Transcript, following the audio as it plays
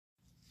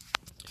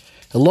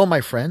Hello,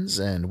 my friends,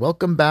 and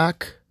welcome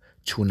back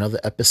to another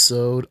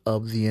episode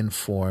of The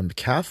Informed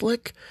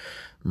Catholic.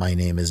 My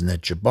name is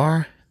Ned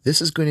Jabbar.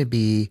 This is going to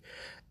be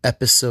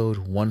episode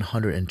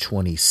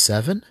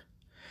 127,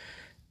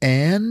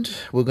 and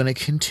we're going to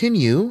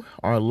continue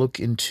our look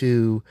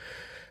into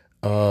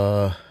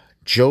Joe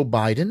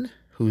Biden,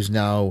 who's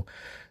now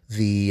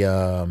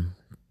the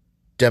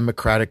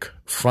Democratic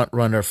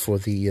frontrunner for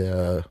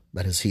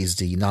he's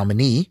the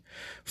nominee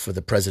for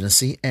the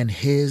presidency, and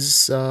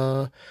his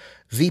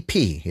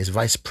VP, his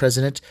Vice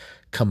President,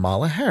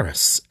 Kamala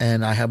Harris.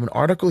 And I have an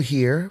article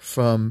here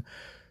from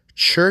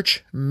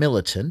Church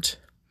Militant.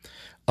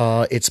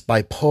 It's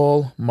by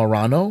Paul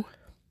Marano,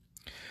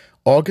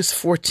 August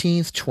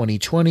 14th,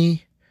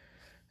 2020,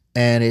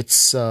 and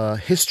it's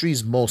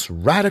history's most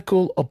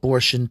radical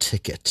abortion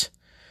ticket.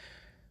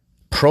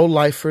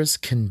 Pro-lifers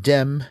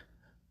condemn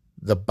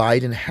the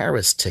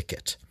Biden-Harris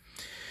ticket.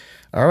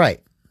 All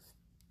right,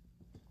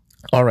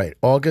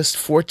 August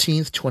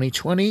 14th,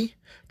 2020,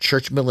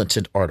 Church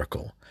Militant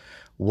article.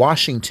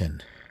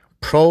 Washington,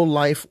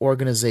 pro-life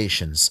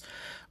organizations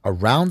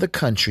around the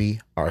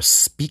country are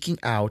speaking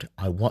out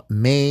on what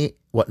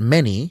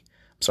many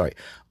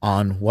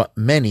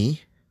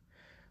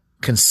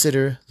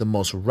consider the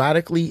most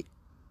radically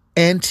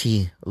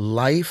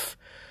anti-life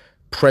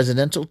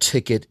presidential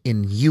ticket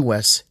in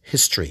U.S.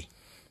 history.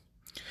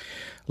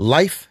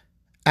 Life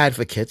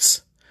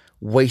advocates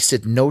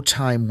wasted no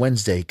time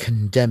Wednesday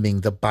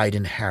condemning the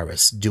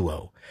Biden-Harris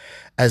duo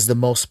as the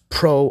most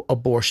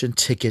pro-abortion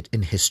ticket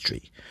in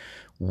history.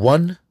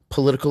 One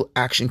political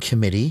action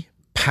committee,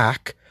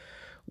 PAC,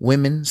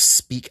 Women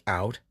Speak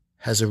Out,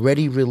 has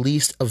already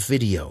released a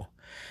video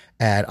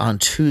ad on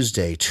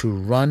Tuesday to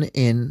run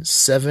in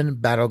 7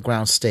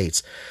 battleground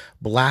states,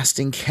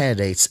 blasting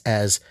candidates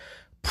as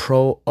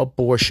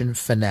pro-abortion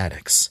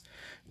fanatics.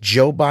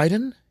 Joe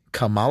Biden,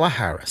 Kamala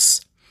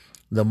Harris,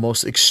 the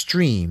most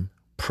extreme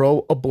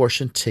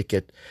pro-abortion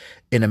ticket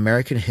in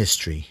American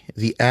history.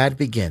 The ad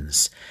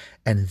begins,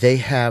 and they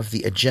have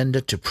the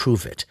agenda to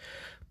prove it.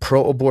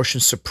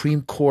 Pro-abortion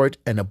Supreme Court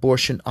and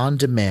abortion on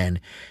demand,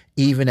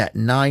 even at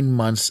 9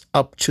 months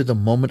up to the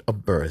moment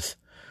of birth,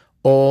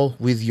 all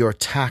with your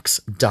tax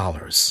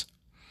dollars.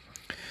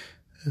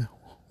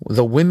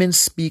 The Women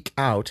Speak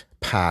Out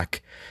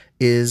PAC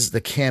is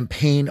the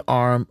campaign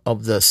arm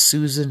of the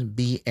Susan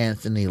B.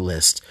 Anthony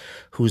list,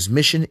 whose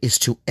mission is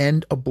to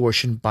end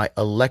abortion by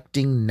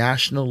electing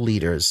national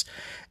leaders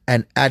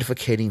and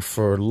advocating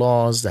for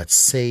laws that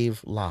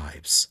save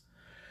lives.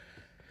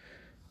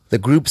 The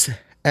group's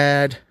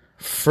ad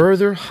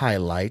further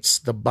highlights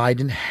the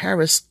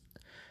Biden-Harris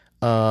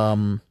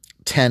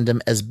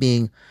tandem as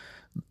being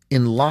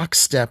in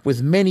lockstep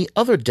with many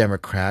other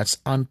Democrats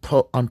on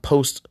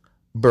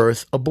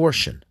post-birth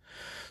abortion.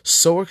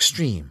 So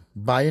extreme,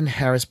 Biden and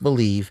Harris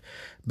believe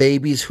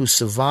babies who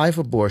survive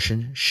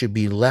abortion should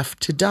be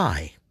left to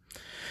die.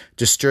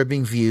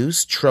 Disturbing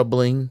views,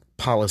 troubling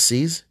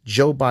policies,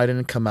 Joe Biden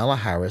and Kamala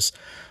Harris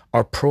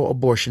are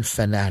pro-abortion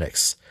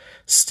fanatics,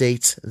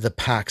 states the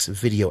PAC's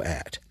video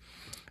ad.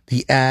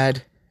 The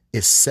ad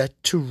is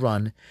set to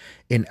run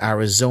in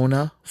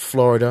Arizona,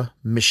 Florida,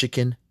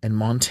 Michigan, and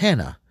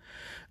Montana,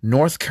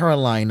 North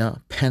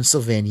Carolina,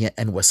 Pennsylvania,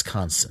 and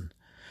Wisconsin.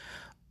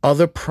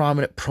 Other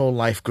prominent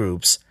pro-life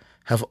groups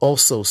have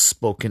also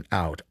spoken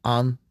out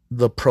on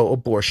the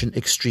pro-abortion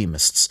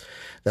extremists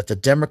that the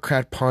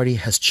Democrat Party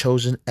has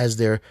chosen as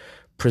their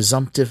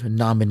presumptive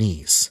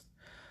nominees.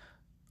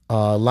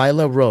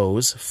 Lila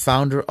Rose,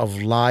 founder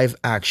of Live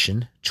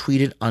Action,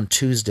 tweeted on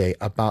Tuesday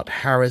about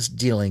Harris'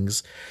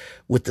 dealings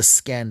with the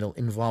scandal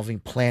involving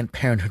Planned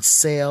Parenthood's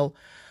sale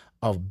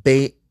of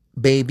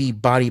baby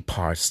body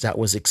parts that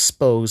was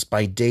exposed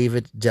by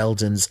David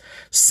Deldon's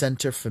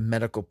Center for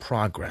Medical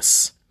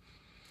Progress.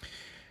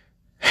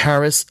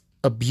 Harris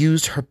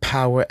abused her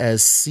power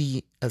as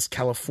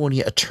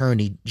California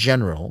Attorney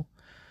General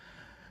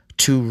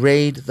to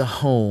raid the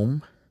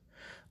home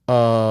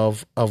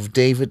of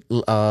David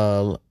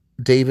DeLandens.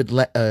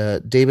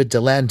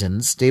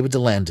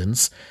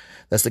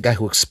 That's the guy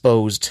who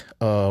exposed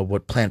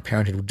what Planned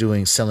Parenthood were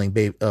doing, selling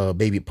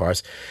baby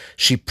parts.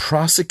 She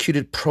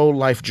prosecuted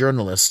pro-life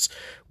journalists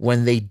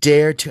when they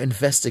dared to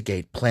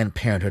investigate Planned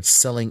Parenthood's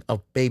selling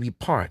of baby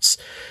parts.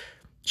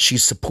 She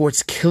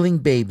supports killing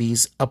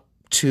babies up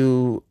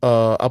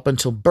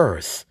until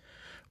birth,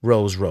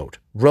 Rose wrote.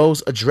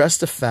 Rose addressed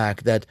the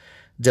fact that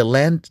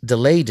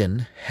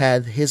DeLandon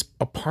had his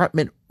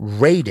apartment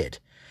raided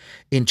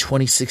in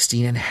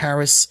 2016, and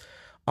Harris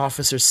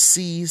officers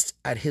seized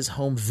at his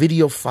home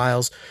video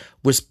files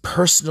with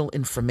personal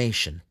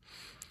information.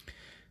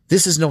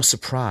 This is no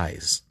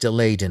surprise,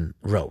 DeLandon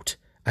wrote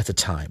at the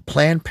time.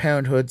 Planned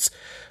Parenthood's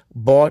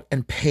bought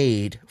and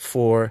paid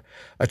for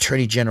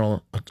Attorney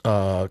General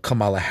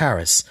Kamala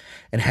Harris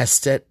and has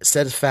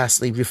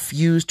steadfastly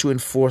refused to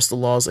enforce the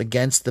laws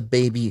against the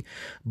baby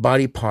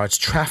body parts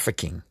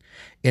trafficking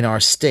in our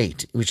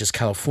state, which is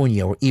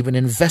California, or even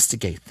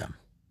investigate them.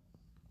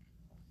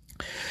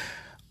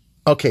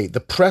 Okay, the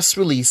press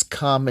release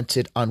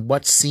commented on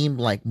what seemed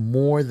like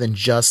more than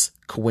just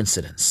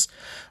coincidence.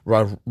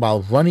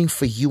 While running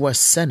for U.S.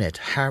 Senate,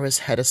 Harris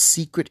had a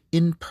secret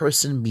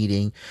in-person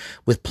meeting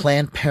with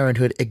Planned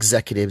Parenthood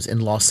executives in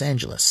Los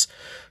Angeles.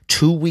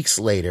 2 weeks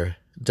later,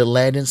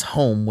 Delanden's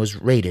home was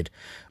raided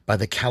by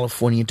the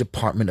California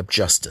Department of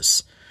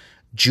Justice.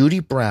 Judy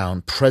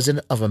Brown,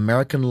 president of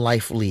American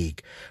Life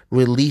League,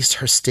 released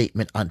her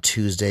statement on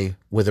Tuesday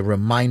with a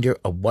reminder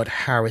of what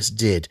Harris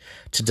did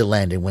to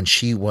DeLanden when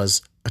she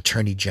was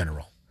Attorney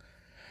General.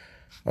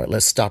 All right,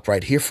 let's stop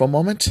right here for a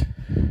moment.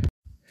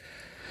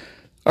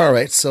 All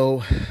right,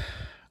 so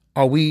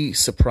are we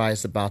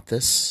surprised about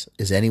this?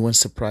 Is anyone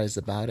surprised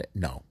about it?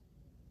 No.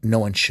 No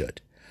one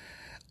should.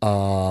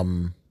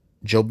 Joe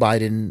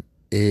Biden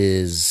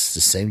is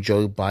the same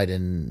Joe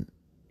Biden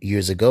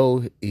years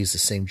ago. He's the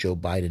same Joe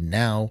Biden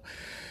now.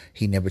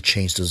 He never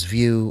changed his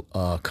view.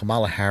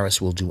 Kamala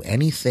Harris will do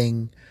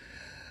anything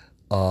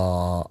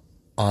on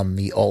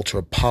the altar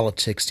of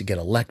politics to get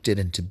elected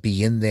and to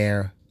be in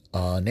there.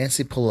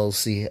 Nancy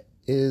Pelosi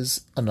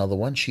is another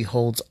one. She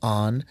holds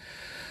on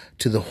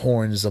to the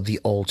horns of the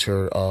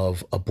altar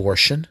of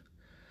abortion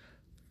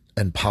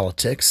and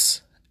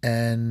politics,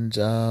 and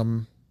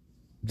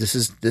this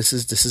is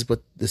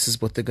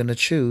what they're going to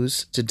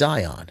choose to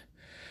die on.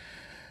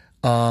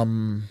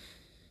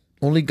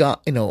 Only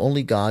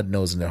God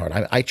knows in their heart.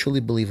 I truly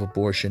believe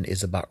abortion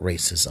is about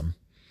racism.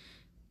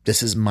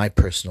 This is my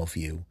personal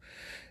view.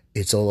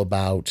 It's all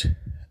about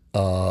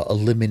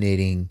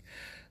eliminating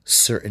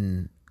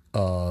certain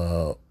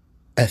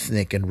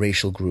ethnic and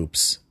racial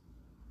groups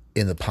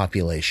in the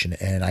population,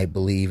 and I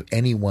believe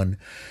anyone,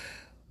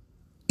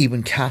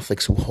 even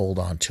Catholics who hold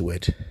on to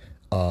it,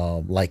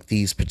 like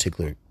these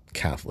particular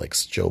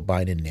Catholics, Joe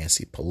Biden,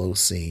 Nancy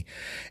Pelosi,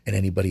 and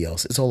anybody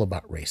else, it's all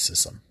about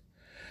racism.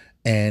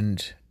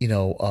 And,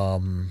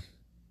 I'm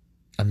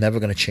never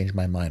going to change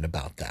my mind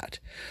about that.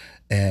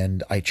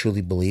 And I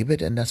truly believe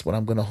it, and that's what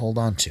I'm going to hold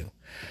on to.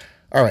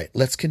 All right,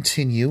 let's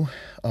continue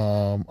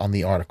on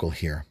the article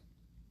here.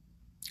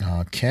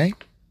 Okay.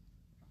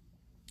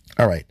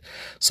 All right,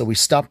 so we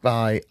stopped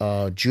by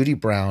Judy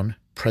Brown,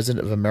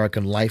 president of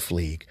American Life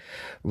League,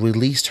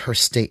 released her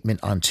statement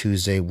on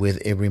Tuesday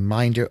with a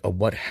reminder of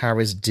what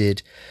Harris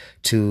did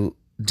to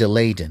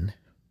DeLayden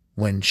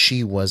when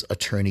she was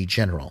Attorney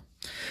General.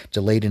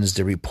 DeLayden is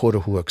the reporter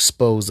who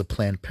exposed the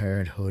Planned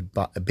Parenthood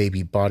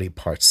baby body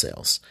part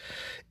sales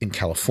in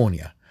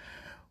California.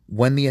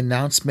 When the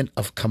announcement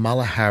of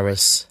Kamala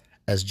Harris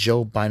as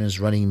Joe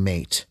Biden's running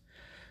mate,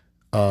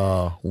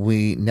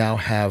 we now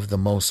have the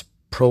most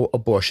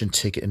pro-abortion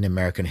ticket in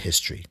American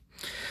history.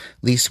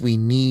 Least we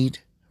need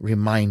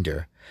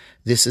reminder.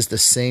 This is the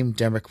same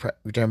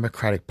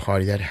Democratic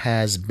Party that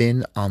has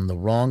been on the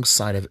wrong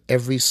side of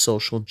every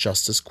social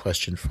justice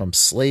question, from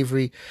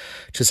slavery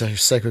to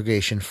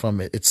segregation, from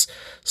its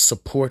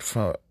support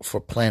for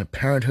Planned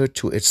Parenthood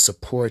to its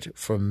support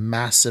for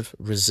massive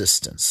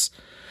resistance.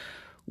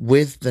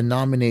 With the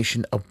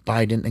nomination of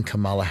Biden and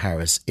Kamala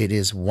Harris, it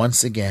is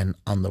once again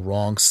on the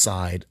wrong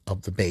side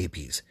of the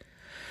babies.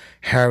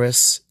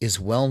 Harris is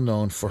well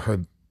known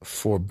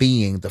for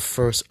being the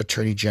first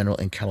Attorney General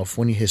in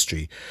California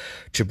history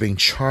to bring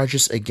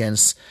charges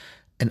against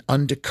an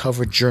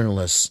undercover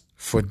journalist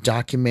for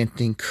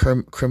documenting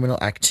criminal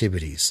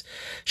activities.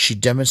 She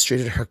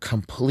demonstrated her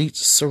complete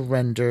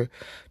surrender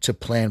to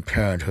Planned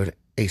Parenthood,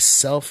 a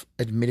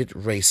self-admitted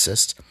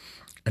racist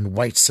and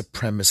white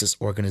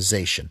supremacist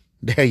organization.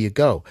 There you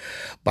go.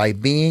 By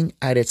being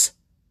at its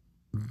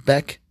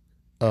beck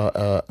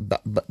by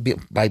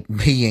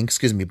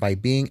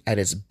being at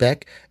its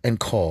beck and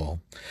call,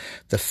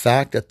 the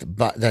fact that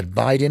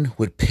Biden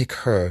would pick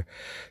her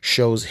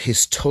shows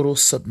his total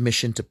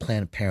submission to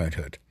Planned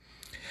Parenthood,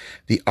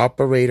 the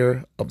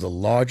operator of the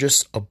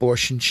largest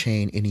abortion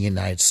chain in the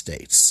United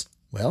States.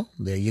 Well,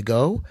 there you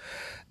go.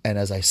 And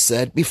as I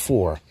said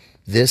before,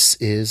 this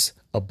is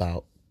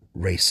about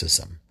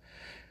racism.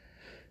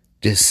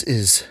 This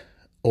is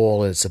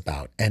all it's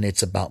about, and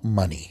it's about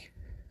money.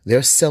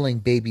 They're selling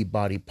baby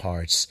body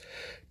parts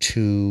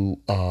to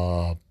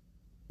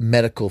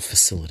medical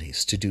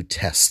facilities to do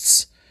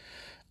tests.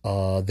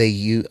 What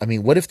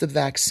if the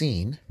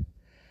vaccine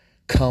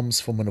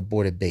comes from an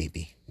aborted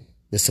baby?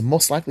 There's the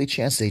most likely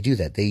chance they do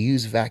that. They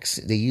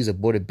use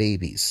aborted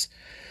babies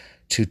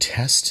to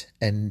test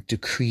and to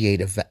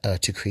create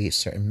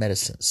certain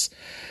medicines,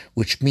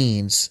 which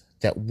means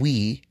that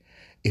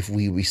if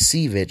we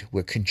receive it,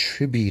 we're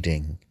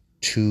contributing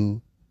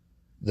to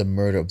the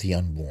murder of the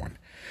unborn.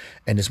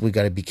 And we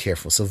got to be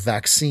careful. So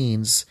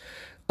vaccines,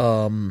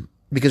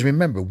 because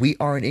remember, we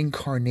are an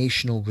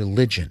incarnational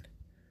religion.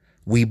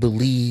 We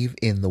believe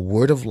in the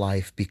word of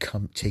life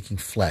taking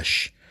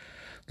flesh.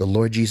 The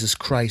Lord Jesus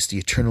Christ, the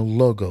eternal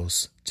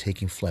Logos,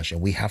 taking flesh.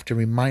 And we have to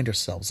remind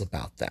ourselves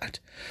about that.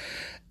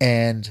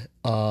 And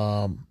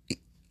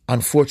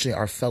unfortunately,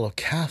 our fellow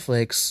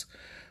Catholics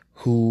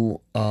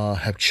who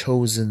have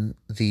chosen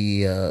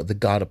the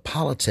God of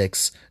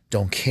politics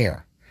don't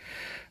care.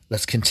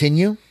 Let's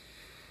continue.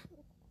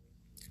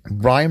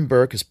 Brian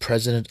Burke is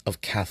president of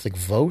Catholic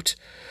Vote.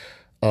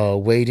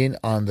 weighed in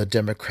on the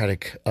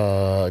Democratic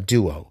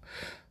duo.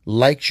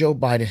 Like Joe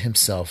Biden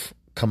himself,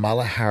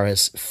 Kamala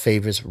Harris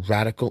favors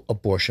radical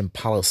abortion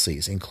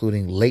policies,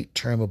 including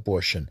late-term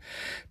abortion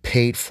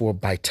paid for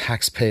by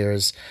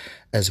taxpayers,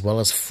 as well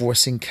as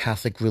forcing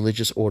Catholic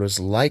religious orders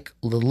like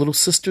the Little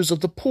Sisters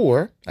of the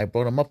Poor, I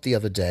brought them up the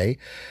other day,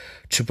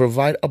 to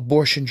provide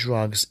abortion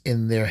drugs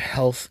in their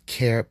health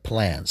care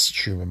plans,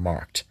 she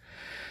remarked.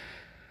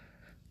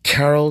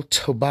 Carol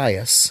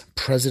Tobias,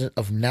 president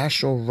of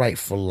National Right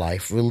for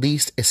Life,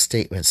 released a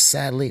statement.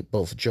 Sadly,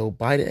 both Joe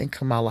Biden and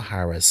Kamala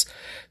Harris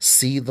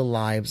see the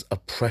lives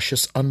of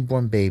precious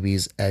unborn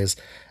babies as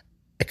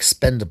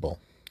expendable.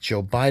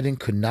 Joe Biden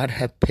could not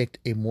have picked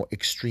a more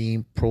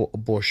extreme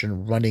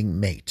pro-abortion running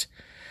mate,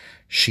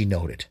 she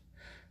noted.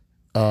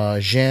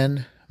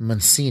 Jean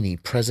Mancini,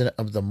 president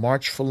of the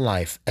March for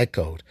Life,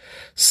 echoed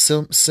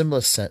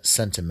similar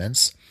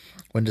sentiments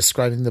when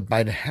describing the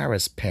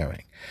Biden-Harris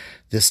pairing.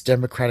 This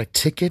Democratic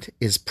ticket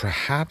is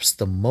perhaps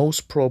the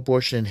most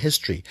pro-abortion in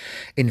history,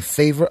 in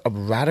favor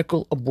of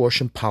radical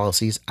abortion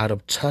policies out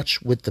of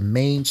touch with the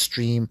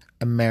mainstream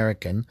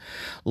American,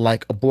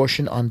 like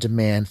abortion on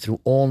demand through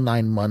all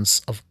 9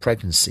 months of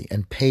pregnancy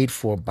and paid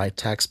for by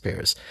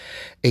taxpayers.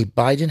 A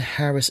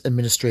Biden-Harris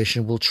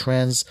administration will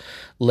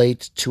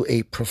translate to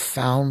a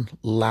profound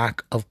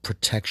lack of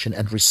protection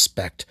and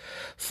respect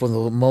for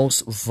the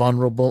most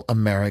vulnerable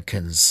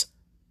Americans,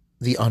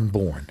 the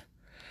unborn.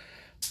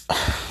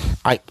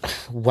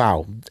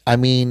 Wow. I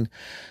mean,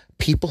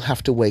 people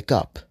have to wake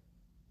up.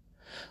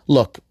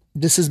 Look,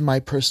 this is my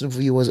personal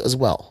view as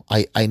well.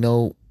 I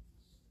know,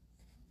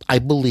 I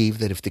believe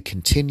that if we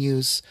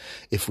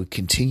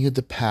continue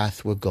the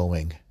path we're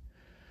going,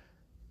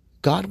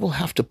 God will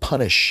have to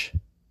punish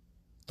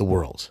the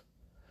world.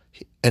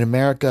 And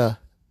America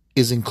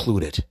is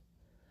included.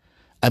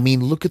 I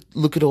mean, look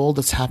at all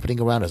that's happening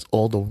around us,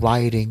 all the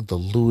rioting, the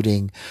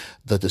looting,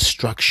 the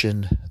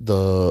destruction,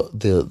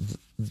 the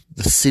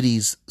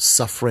cities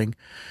suffering.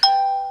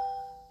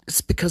 It's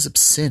because of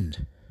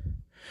sin.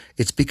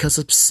 It's because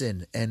of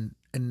sin. And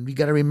we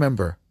got to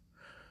remember,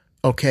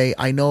 okay,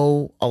 I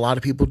know a lot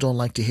of people don't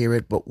like to hear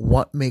it, but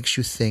what makes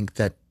you think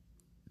that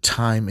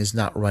time is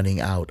not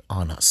running out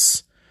on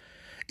us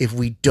if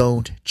we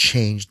don't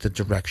change the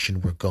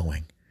direction we're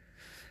going?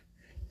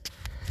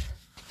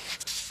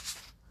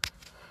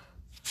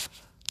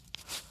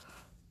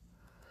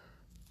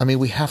 I mean,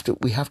 we have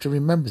to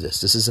remember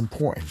this. This is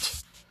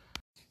important.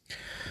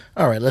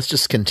 All right, let's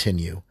just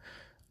continue.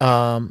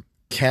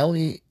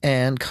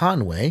 Kellyanne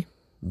Conway,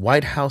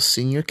 White House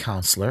senior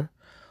counselor,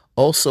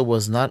 also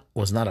was not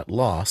at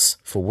loss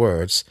for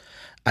words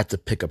at the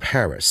pick of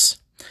Harris.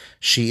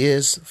 She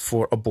is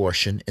for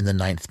abortion in the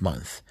 9th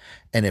month,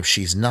 and if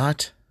she's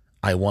not,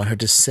 I want her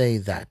to say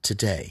that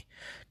today.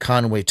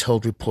 Conway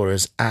told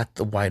reporters at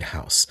the White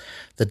House,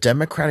 the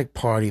Democratic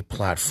Party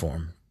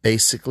platform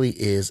basically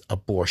is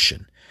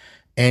abortion.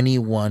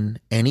 Anyone,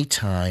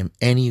 anytime,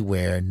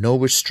 anywhere, no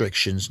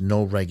restrictions,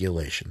 no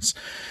regulations.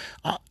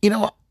 I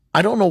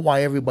don't know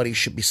why everybody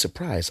should be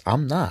surprised.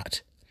 I'm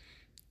not.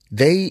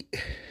 This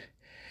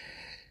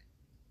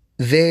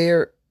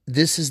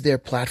is their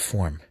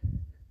platform.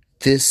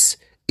 This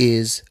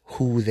is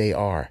who they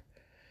are.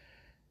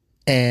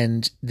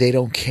 And they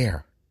don't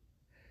care.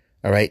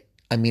 All right?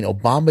 I mean,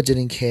 Obama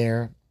didn't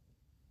care.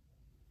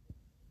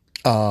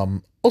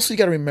 Also, you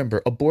got to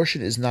remember,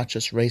 abortion is not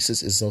just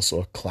racist, it's also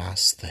a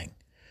class thing.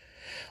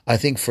 I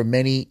think for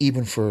many,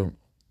 even for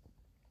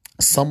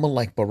someone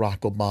like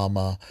Barack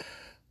Obama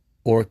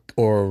or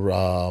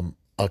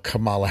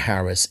Kamala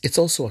Harris, it's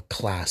also a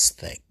class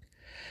thing.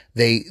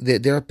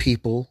 There are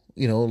people,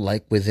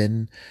 like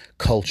within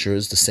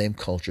cultures, the same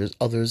cultures,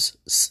 others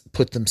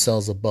put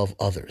themselves above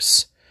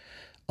others.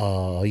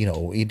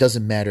 It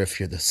doesn't matter if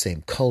you're the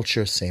same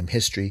culture, same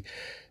history.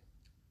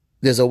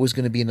 There's always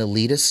going to be an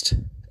elitist,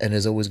 and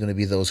there's always going to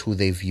be those who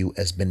they view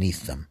as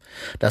beneath them.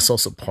 That's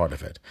also part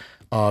of it.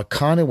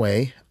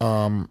 Conway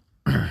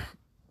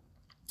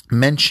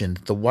mentioned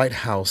the White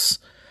House.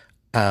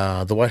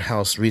 The White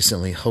House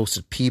recently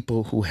hosted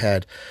people who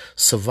had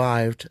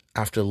survived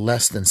after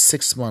less than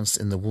 6 months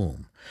in the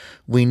womb.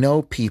 We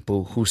know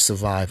people who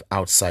survive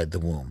outside the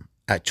womb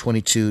at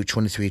 22,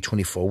 23,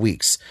 24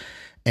 weeks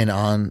and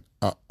on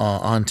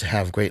to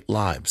have great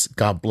lives.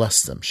 God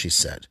bless them, she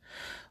said.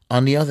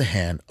 On the other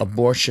hand,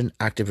 abortion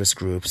activist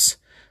groups,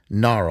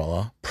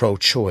 NARA,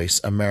 pro-choice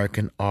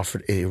American,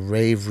 offered a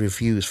rave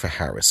reviews for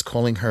Harris,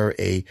 calling her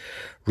a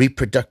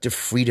reproductive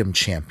freedom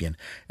champion.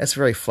 That's a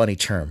very funny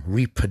term,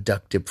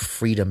 reproductive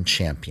freedom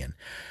champion.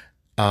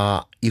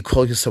 You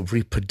call yourself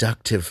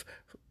reproductive,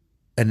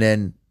 and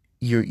then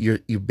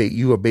you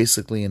are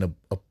basically an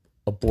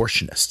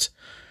abortionist.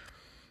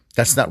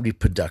 That's not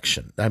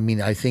reproduction. I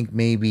mean, I think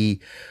maybe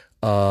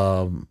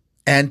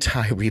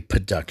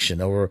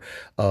anti-reproduction or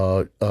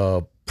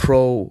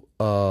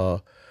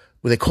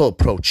they call it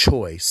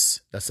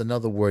pro-choice. That's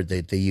another word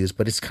they use,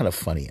 but it's kind of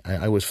funny.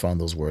 I always found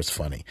those words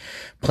funny.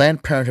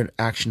 Planned Parenthood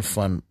Action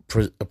Fund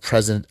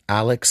President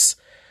Alex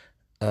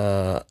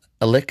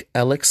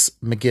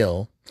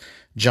McGill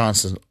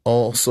Johnson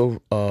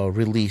also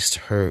released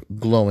her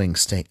glowing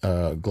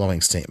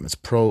statements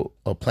pro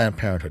Planned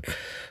Parenthood.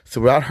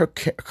 Throughout her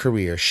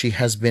career, she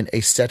has been a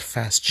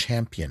steadfast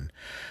champion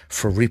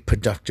for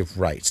reproductive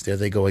rights. There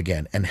they go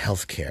again, and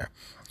health care.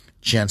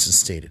 Jansen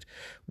stated,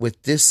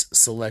 with this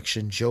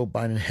selection, Joe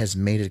Biden has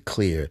made it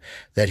clear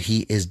that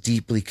he is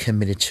deeply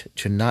committed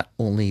to not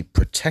only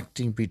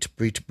protecting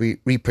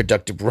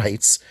reproductive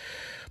rights,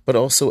 but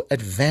also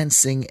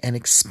advancing and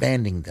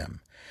expanding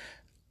them.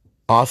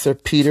 Author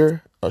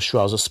Peter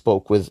Schweizer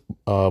spoke with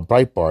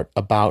Breitbart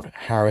about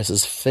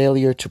Harris's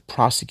failure to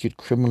prosecute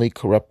criminally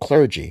corrupt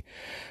clergy.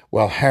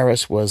 While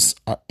Harris was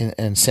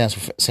in San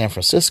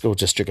Francisco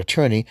district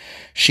attorney,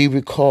 she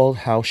recalled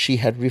how she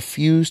had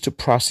refused to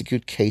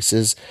prosecute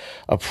cases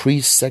of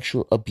priest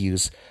sexual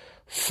abuse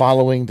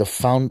following the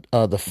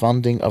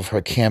funding of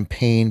her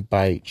campaign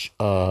by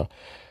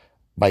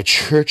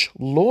church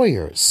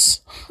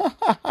lawyers.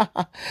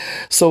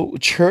 So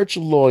church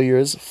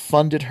lawyers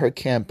funded her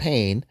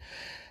campaign,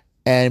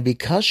 and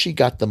because she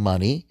got the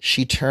money,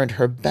 she turned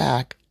her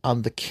back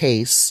on the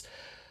case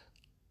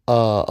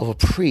of a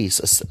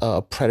priest,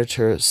 a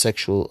predator,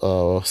 sexual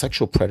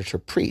predator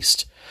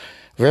priest.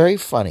 Very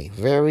funny,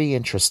 very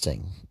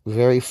interesting,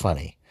 very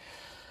funny.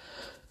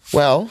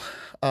 Well,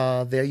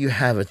 there you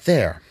have it.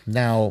 There.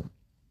 Now,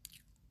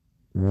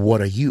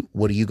 what are you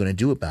going to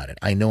do about it?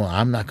 I know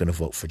I'm not going to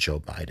vote for Joe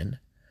Biden.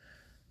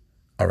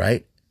 All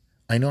right,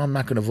 I know I'm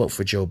not going to vote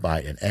for Joe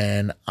Biden,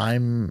 and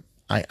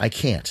I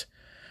can't.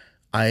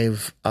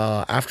 I've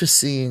after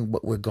seeing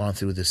what we've gone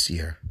through this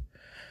year,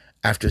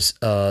 after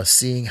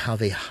seeing how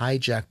they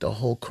hijacked the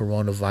whole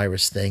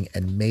coronavirus thing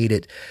and made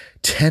it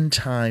 10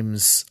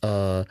 times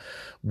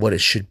what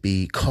it should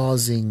be,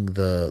 causing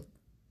the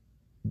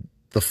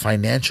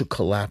financial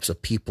collapse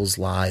of people's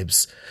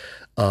lives.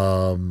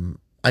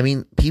 I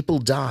mean, people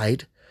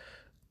died.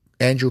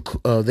 Andrew,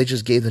 they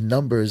just gave the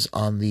numbers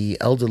on the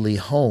elderly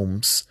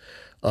homes,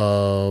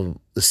 the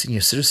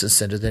senior citizen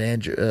center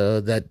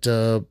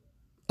that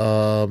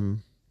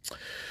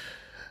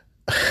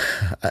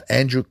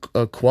Andrew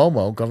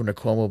Cuomo, Governor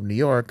Cuomo of New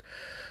York,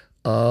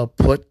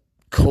 put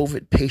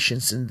COVID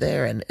patients in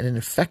there and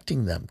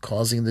infecting them,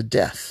 causing the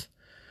death.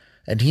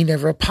 And he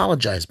never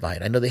apologized by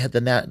it. I know they had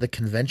the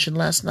convention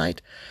last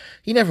night.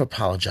 He never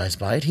apologized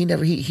by it.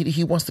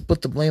 He wants to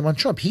put the blame on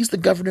Trump. He's the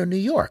governor of New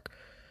York.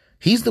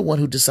 He's the one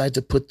who decided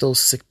to put those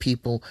sick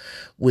people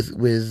with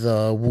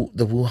the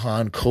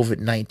Wuhan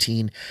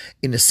COVID-19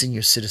 in the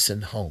senior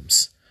citizen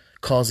homes,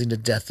 causing the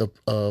death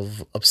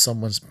of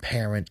someone's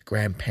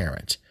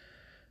grandparent.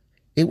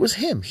 It was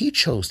him. He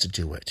chose to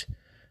do it.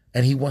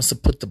 And he wants to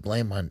put the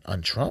blame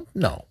on Trump?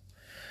 No.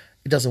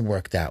 It doesn't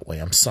work that way.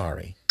 I'm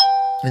sorry.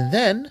 And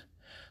then,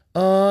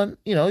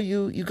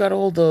 you got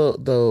all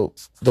the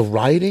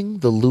rioting,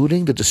 the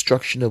looting, the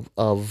destruction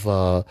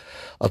of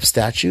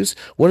statues.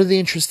 One of the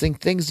interesting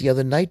things the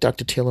other night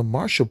Dr. Taylor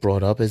Marshall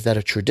brought up is that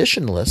a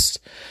traditionalist,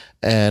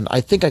 and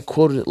I think I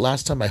quoted it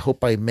last time, I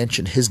hope I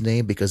mentioned his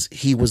name because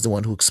he was the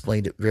one who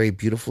explained it very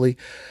beautifully.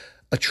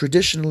 A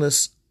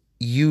traditionalist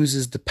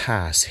uses the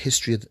past,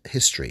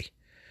 history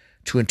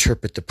to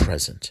interpret the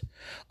present.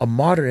 A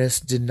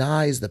modernist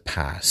denies the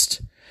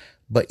past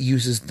but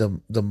uses the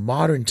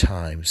modern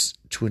times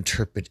to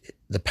interpret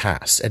the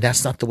past. And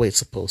that's not the way it's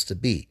supposed to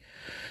be.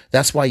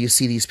 That's why you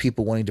see these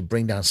people wanting to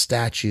bring down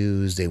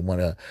statues. They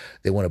want to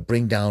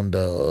bring down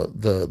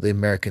the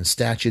American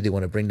statue. They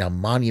want to bring down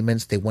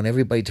monuments. They want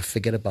everybody to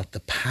forget about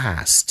the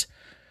past.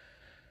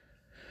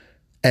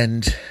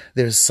 And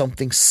there's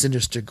something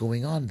sinister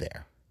going on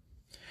there.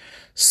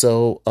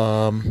 So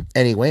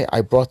anyway,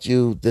 I brought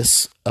you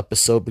this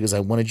episode because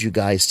I wanted you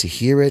guys to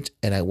hear it,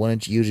 and I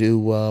wanted you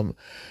to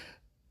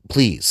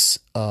please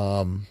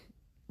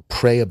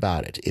pray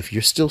about it. If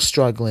you're still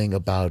struggling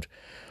about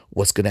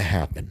what's going to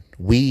happen,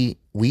 we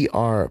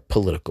are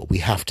political. We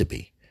have to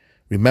be.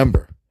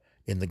 Remember,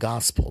 in the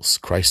Gospels,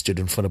 Christ stood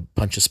in front of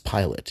Pontius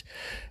Pilate,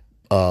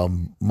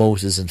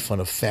 Moses in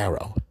front of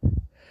Pharaoh,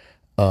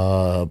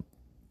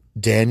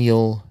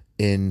 Daniel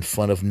in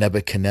front of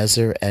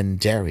Nebuchadnezzar and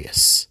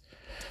Darius,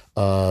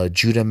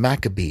 Judah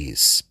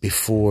Maccabees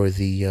before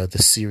the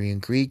Syrian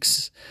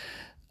Greeks,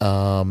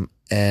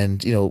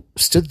 and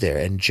stood there,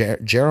 and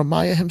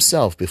Jeremiah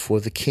himself before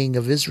the king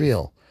of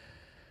Israel.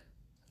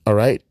 All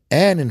right,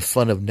 and in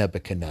front of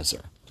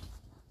Nebuchadnezzar.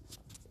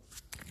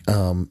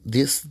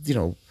 This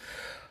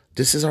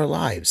is our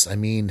lives. I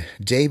mean,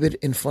 David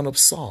in front of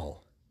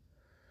Saul.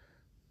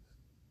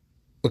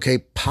 Okay,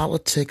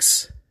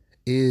 politics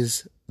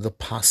is the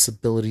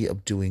possibility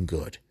of doing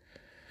good.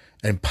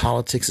 And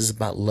politics is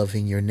about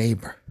loving your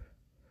neighbor.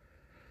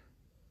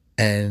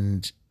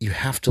 And you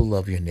have to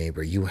love your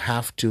neighbor. You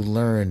have to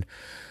learn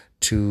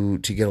to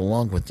get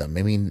along with them.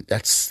 I mean,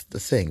 that's the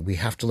thing. We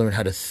have to learn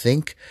how to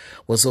think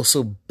what's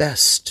also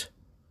best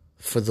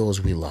for those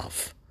we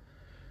love.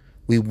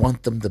 We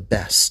want them the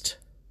best.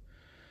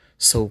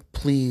 So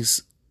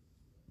please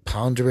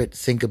ponder it,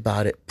 think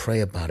about it, pray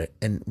about it,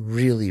 and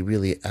really,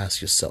 really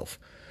ask yourself,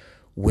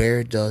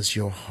 where does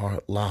your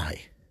heart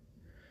lie?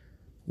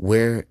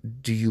 Where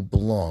do you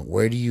belong?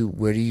 Where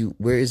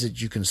is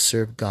it you can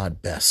serve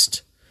God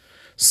best?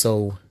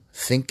 So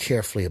think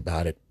carefully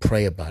about it,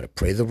 pray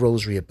the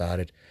rosary about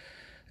it,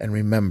 and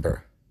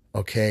remember,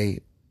 okay,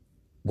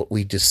 what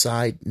we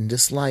decide in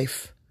this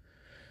life,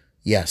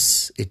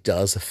 yes, it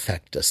does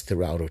affect us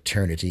throughout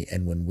eternity.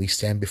 And when we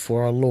stand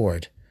before our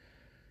Lord,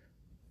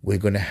 we're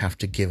going to have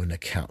to give an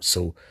account.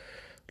 So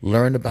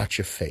learn about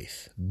your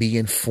faith. Be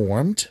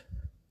informed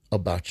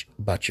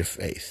about your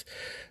faith.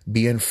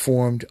 Be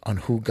informed on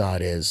who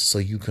God is so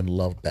you can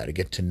love better.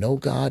 Get to know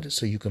God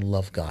so you can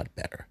love God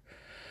better.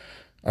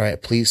 All right,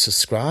 please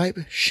subscribe,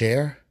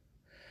 share.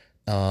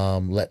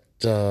 Let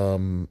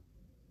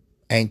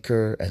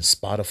Anchor and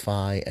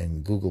Spotify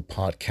and Google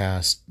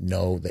Podcast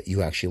know that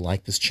you actually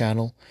like this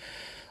channel.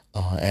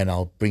 And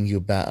I'll bring you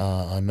back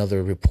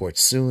another report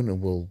soon, and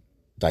we'll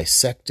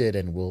dissect it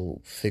and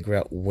we'll figure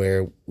out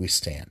where we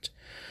stand.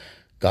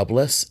 God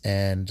bless,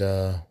 and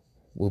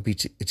we'll be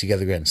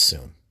together again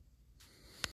soon.